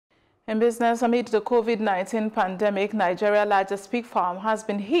In business, amid the COVID-19 pandemic, Nigeria's largest pig farm has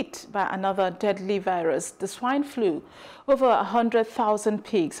been hit by another deadly virus, the swine flu. Over 100,000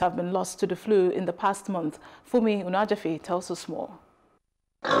 pigs have been lost to the flu in the past month. Funmi Unuajefe tells us more.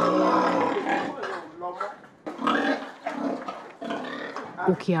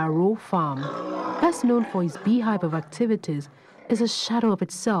 Oke Aro farm, best known for its beehive of activities, is a shadow of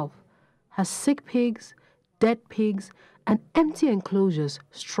itself. Has sick pigs, dead pigs, and empty enclosures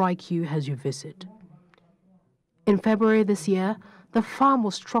strike you as you visit. In February this year, the farm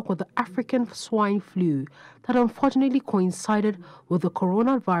was struck with the African swine flu that unfortunately coincided with the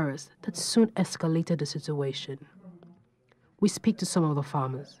coronavirus that soon escalated the situation. We speak to some of the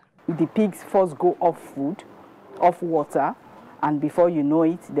farmers. The pigs first go off food, off water, and before you know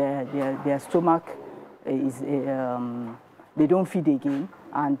it, their stomach is, they don't feed again,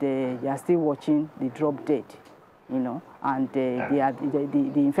 and they are still watching, they drop dead, you know, and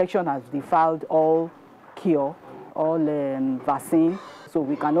the infection has defiled all cure, all vaccine, so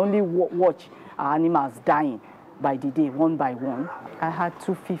we can only watch our animals dying by the day, one by one. I had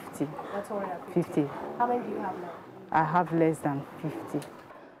 250. That's all you have? 50. How many do you have now? I have less than 50.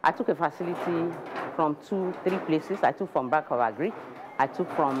 I took a facility from 2-3 places. I took from Back of Agri. I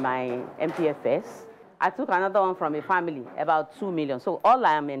took from my MPFS. I took another one from a family, about 2 million. So all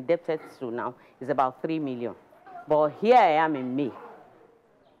I am indebted to now is about 3 million. But here I am in May.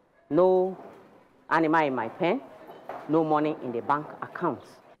 No animal in my pen, no money in the bank account.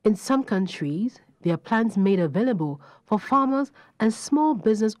 In some countries, there are plans made available for farmers and small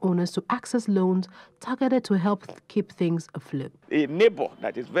business owners to access loans targeted to help keep things afloat. A neighbor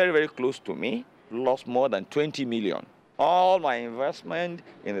that is very, very close to me lost more than 20 million. All my investment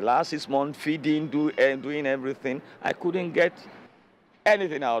in the last 6 months, feeding, doing everything, I couldn't get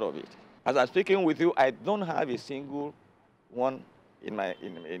anything out of it. As I'm speaking with you, I don't have a single one in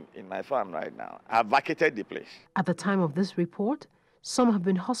my farm right now. I've vacated the place. At the time of this report, some have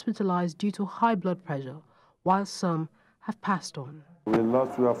been hospitalized due to high blood pressure, while some have passed on. We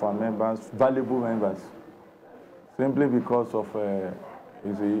lost 2 of our members, valuable members, simply because of the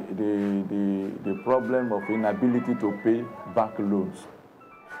problem of inability to pay back loans.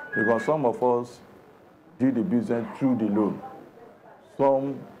 Because some of us did the business through the loan.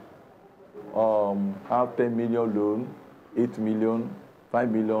 Some have 10 million loan, 8 million,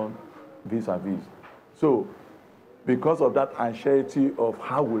 5 million, vis-a-vis. So, because of that anxiety of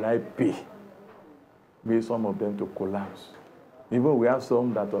how will I pay, made some of them to collapse. Even we have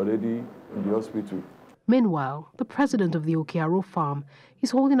some that are already in the hospital. Meanwhile, the president of the Oke Aro farm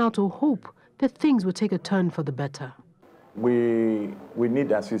is holding out to hope that things will take a turn for the better. We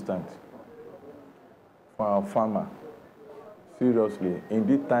need assistance for our farmer. Seriously, in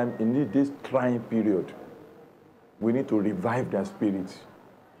this time, in this trying period, we need to revive their spirits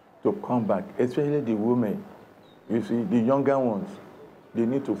to come back, especially the women. You see, the younger ones, they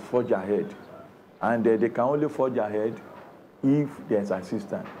need to forge ahead. And they can only forge ahead if there's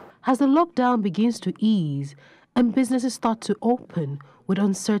assistance. As the lockdown begins to ease and businesses start to open with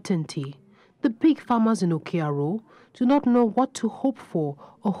uncertainty, the big farmers in Oke Aro do not know what to hope for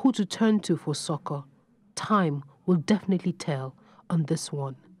or who to turn to for succor. Time will definitely tell on this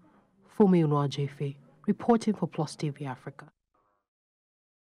one. Funmi Unuajefe, reporting for Plus TV Africa.